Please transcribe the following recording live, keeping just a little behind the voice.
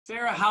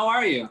Sarah, how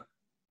are you?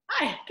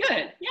 Hi,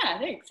 good. Yeah,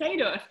 thanks. How you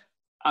doing?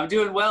 I'm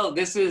doing well.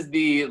 This is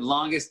the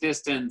longest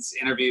distance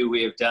interview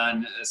we have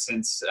done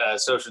since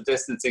social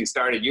distancing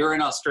started. You're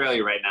in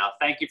Australia right now.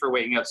 Thank you for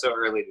waking up so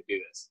early to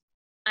do this.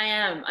 I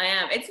am.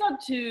 It's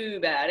not too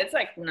bad. It's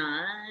like 9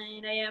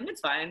 a.m.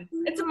 It's fine.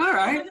 It's a All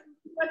right.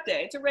 work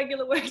day. It's a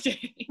regular work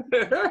day.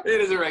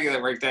 It is a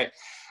regular work day.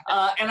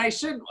 And I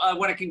should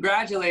want to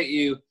congratulate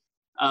you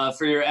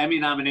for your Emmy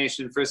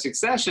nomination for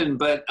Succession,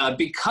 but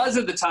because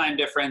of the time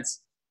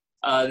difference,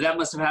 that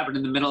must have happened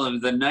in the middle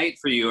of the night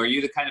for you. Are you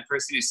the kind of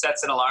person who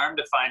sets an alarm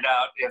to find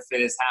out if it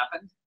has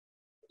happened?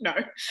 No.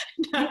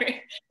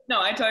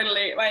 I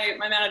totally. My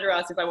manager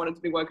asked if I wanted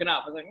to be woken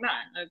up. I was like, no.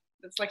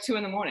 It's like 2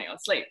 a.m. I'll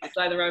sleep. It's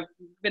either I've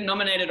been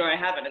nominated or I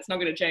haven't. It's not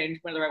going to change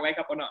whether I wake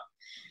up or not.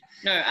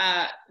 No.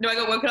 I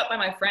got woken up by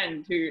my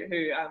friend who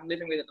I'm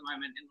living with at the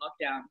moment in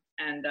lockdown,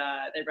 and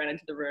they ran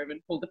into the room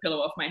and pulled the pillow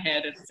off my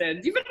head and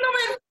said, "You've been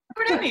nominated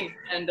for an Emmy."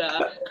 And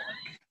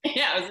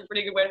yeah, it was a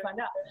pretty good way to find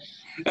out.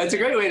 That's a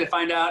great way to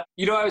find out.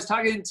 You know, I was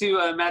talking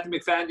to Matthew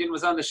McFadden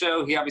was on the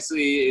show. He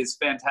obviously is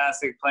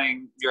fantastic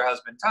playing your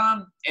husband,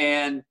 Tom.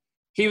 And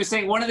he was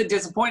saying one of the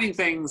disappointing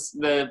things,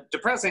 the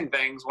depressing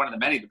things, one of the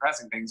many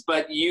depressing things,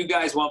 but you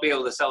guys won't be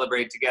able to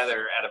celebrate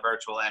together at a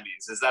virtual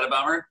Emmys. Is that a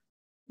bummer?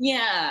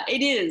 Yeah,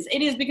 it is.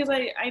 It is because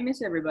I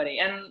miss everybody,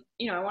 and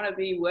I want to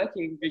be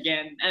working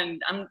again.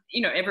 And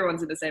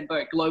everyone's in the same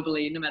boat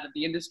globally, no matter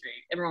the industry.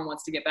 Everyone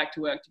wants to get back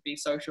to work to be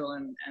social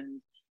and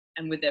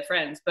with their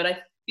friends. But I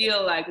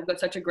feel like we've got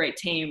such a great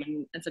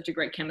team and such a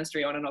great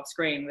chemistry on and off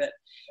screen that,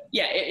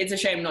 yeah, it's a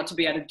shame not to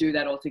be able to do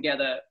that all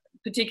together,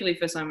 particularly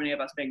for so many of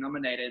us being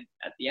nominated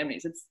at the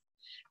Emmys.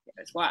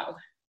 It's wild.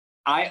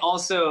 I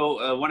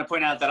also want to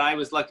point out that I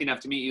was lucky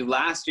enough to meet you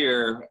last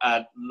year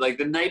at like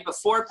the night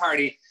before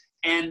party,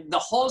 and the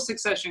whole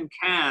Succession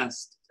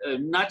cast,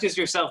 not just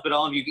yourself, but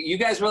all of you, you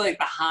guys were like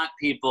the hot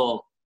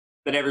people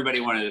that everybody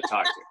wanted to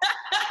talk to.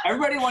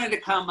 Everybody wanted to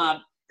come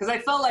up. Because I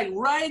felt like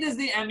right as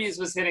the Emmys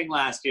was hitting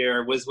last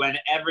year was when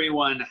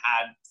everyone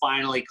had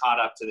finally caught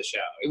up to the show.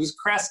 It was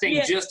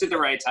cresting just at the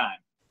right time.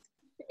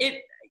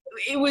 It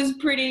was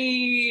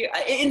pretty,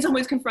 in some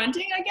ways,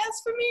 confronting, I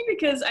guess, for me,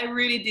 because I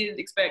really did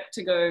expect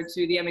to go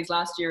to the Emmys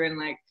last year and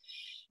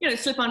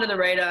slip under the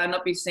radar,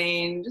 not be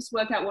seen, just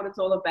work out what it's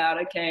all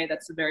about. Okay,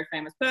 that's a very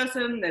famous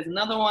person. There's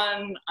another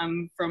one.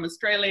 I'm from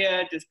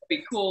Australia. Just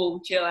be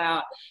cool, chill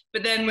out.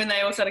 But then when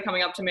they all started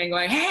coming up to me and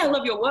going, "Hey, I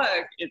love your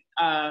work,"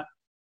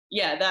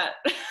 yeah, that.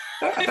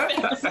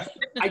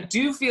 I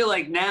do feel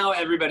like now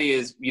everybody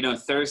is,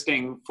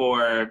 thirsting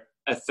for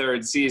a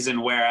third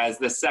season, whereas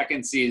the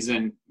second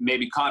season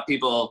maybe caught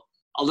people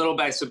a little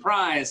by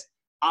surprise.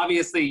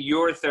 Obviously,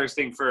 you're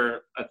thirsting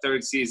for a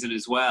third season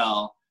as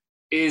well.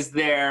 Is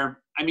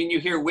there,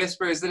 you hear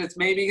whispers that it's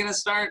maybe going to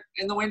start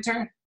in the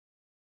winter?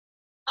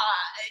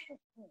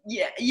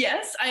 Yeah,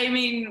 yes. I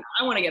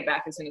want to get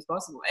back as soon as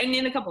possible. And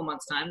in a couple of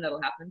months' time,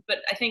 that'll happen. But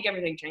I think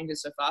everything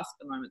changes so fast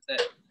at the moment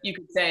that you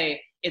could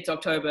say it's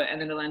October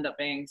and then it'll end up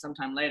being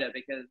sometime later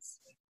because,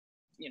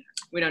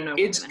 we don't know.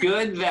 It's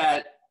good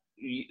that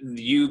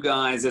you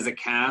guys as a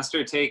cast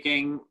are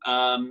taking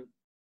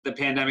the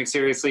pandemic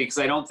seriously, because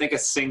I don't think a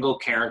single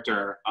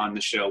character on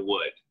the show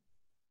would.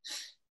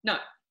 No.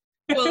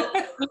 Well,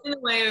 in a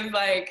way of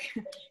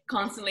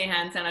constantly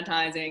hand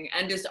sanitizing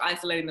and just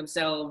isolating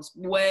themselves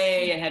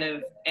way ahead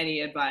of any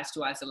advice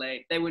to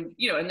isolate. They would,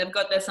 and they've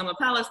got their summer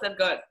palace.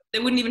 They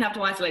wouldn't even have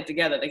to isolate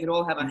together. They could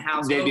all have a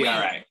house. They'd be all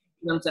right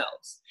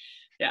themselves.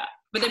 Yeah.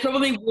 But they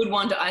probably would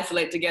want to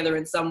isolate together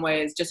in some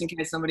ways, just in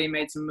case somebody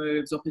made some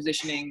moves or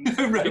positioning.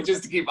 Right,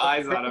 just to keep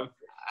eyes on them.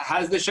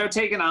 Has the show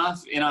taken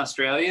off in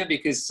Australia?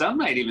 Because some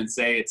might even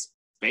say it's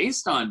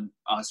based on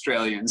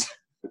Australians.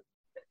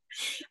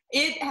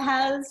 It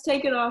has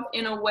taken off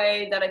in a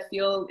way that I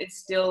feel it's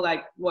still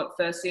like what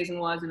first season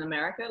was in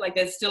America. Like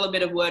there's still a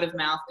bit of word of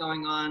mouth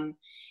going on.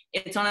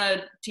 It's on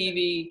a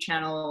TV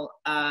channel,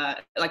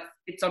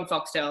 it's on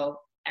Foxtel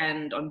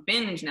and on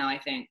Binge now, I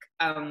think.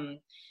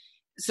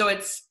 So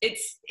it's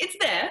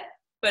there,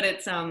 but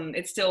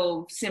it's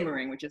still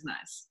simmering, which is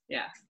nice.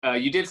 Yeah.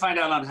 You did find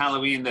out on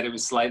Halloween that it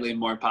was slightly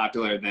more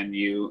popular than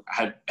you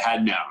had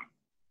known.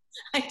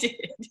 I did,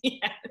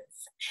 yes.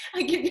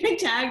 I keep getting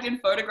tagged in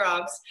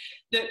photographs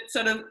that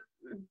sort of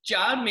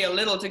jarred me a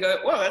little to go,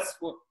 whoa, that's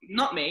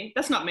not me.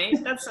 That's not me.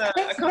 That's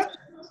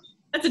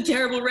that's a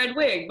terrible red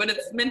wig, but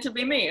it's meant to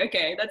be me.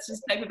 Okay, that's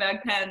just paper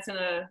bag pants and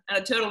a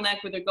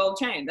turtleneck with a gold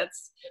chain.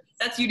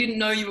 That's you didn't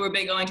know you were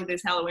going to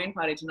this Halloween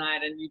party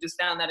tonight, and you just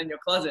found that in your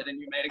closet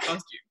and you made a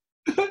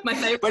costume. My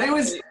favorite. But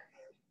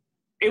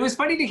it was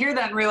funny to hear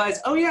that and realize,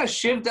 oh yeah,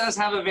 Shiv does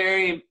have a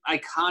very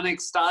iconic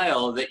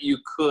style that you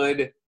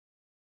could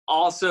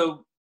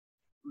also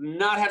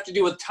not have to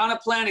do a ton of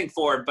planning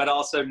for, but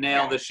also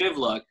nail the Shiv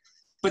look.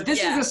 But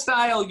this is a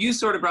style you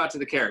sort of brought to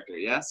the character,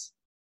 yes?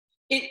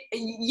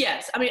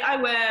 Yes.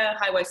 I wear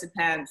high-waisted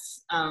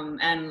pants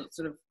and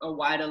sort of a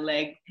wider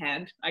leg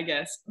pant, I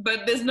guess.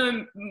 But there's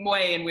no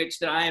way in which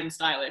that I am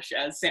stylish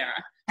as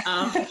Sarah.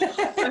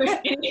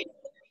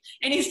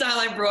 Any style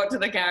I brought to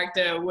the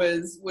character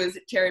was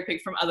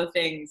cherry-picked from other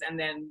things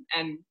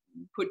and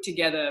put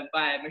together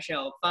by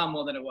Michelle far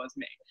more than it was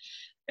me.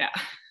 Yeah.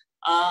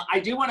 I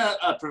do want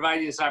to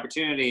provide you this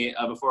opportunity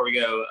before we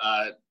go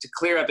to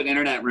clear up an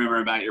internet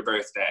rumor about your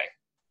birthday.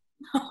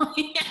 Oh,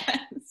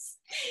 yes,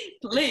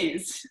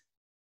 please.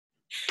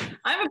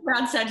 I'm a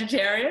proud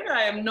Sagittarian.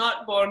 I am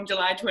not born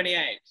July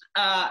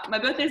 28th. My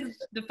birthday is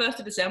the 1st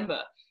of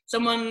December.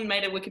 Someone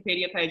made a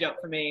Wikipedia page up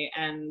for me,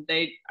 and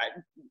I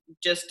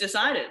just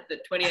decided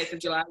that 28th of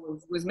July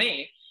was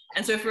me.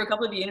 And so for a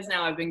couple of years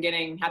now, I've been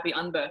getting happy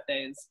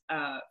unbirthdays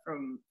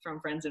from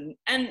friends,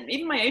 and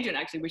even my agent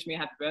actually wished me a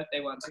happy birthday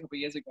once a couple of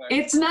years ago.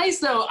 It's nice,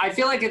 though. I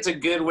feel like it's a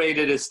good way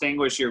to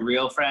distinguish your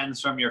real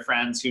friends from your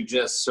friends who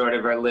just sort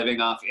of are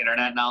living off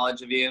internet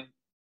knowledge of you.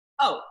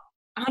 Oh,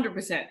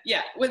 100%.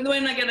 Yeah. When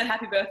I get a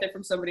happy birthday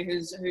from somebody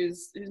who's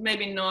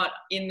maybe not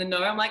in the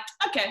know, I'm like,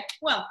 okay,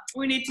 well,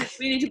 we need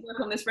to work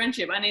on this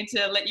friendship. I need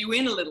to let you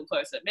in a little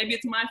closer. Maybe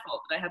it's my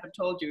fault that I haven't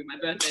told you my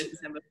birthday is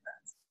December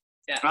 1st.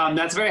 Yeah.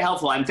 That's very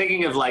helpful. I'm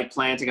thinking of like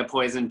planting a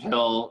poison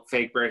pill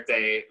fake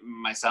birthday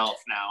myself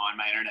now on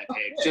my internet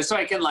page, just so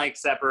I can like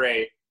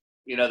separate,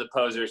 the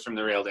posers from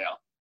the real deal.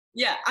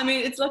 Yeah. I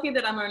mean, it's lucky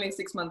that I'm only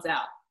 6 months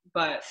out,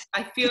 but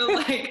I feel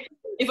like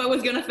if I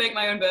was going to fake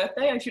my own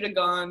birthday, I should have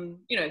gone,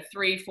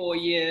 3, 4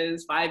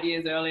 years, 5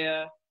 years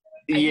earlier.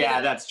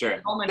 Yeah, that's true.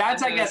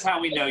 That's, I guess, how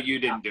we know you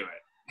didn't do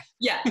it.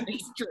 Yeah,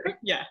 it's true.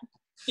 Yeah.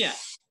 Yeah.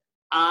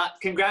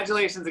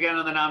 Congratulations again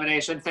on the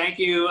nomination. Thank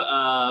you.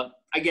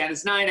 Again,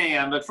 it's 9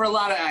 a.m., but for a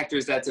lot of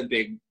actors, that's a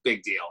big,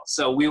 big deal.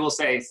 So we will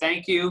say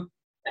thank you.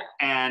 Yeah.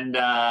 And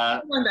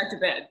I'm going back to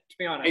bed, to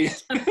be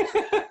honest.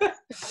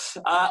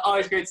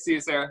 Always great to see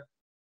you, Sarah.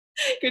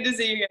 Good to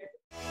see you again.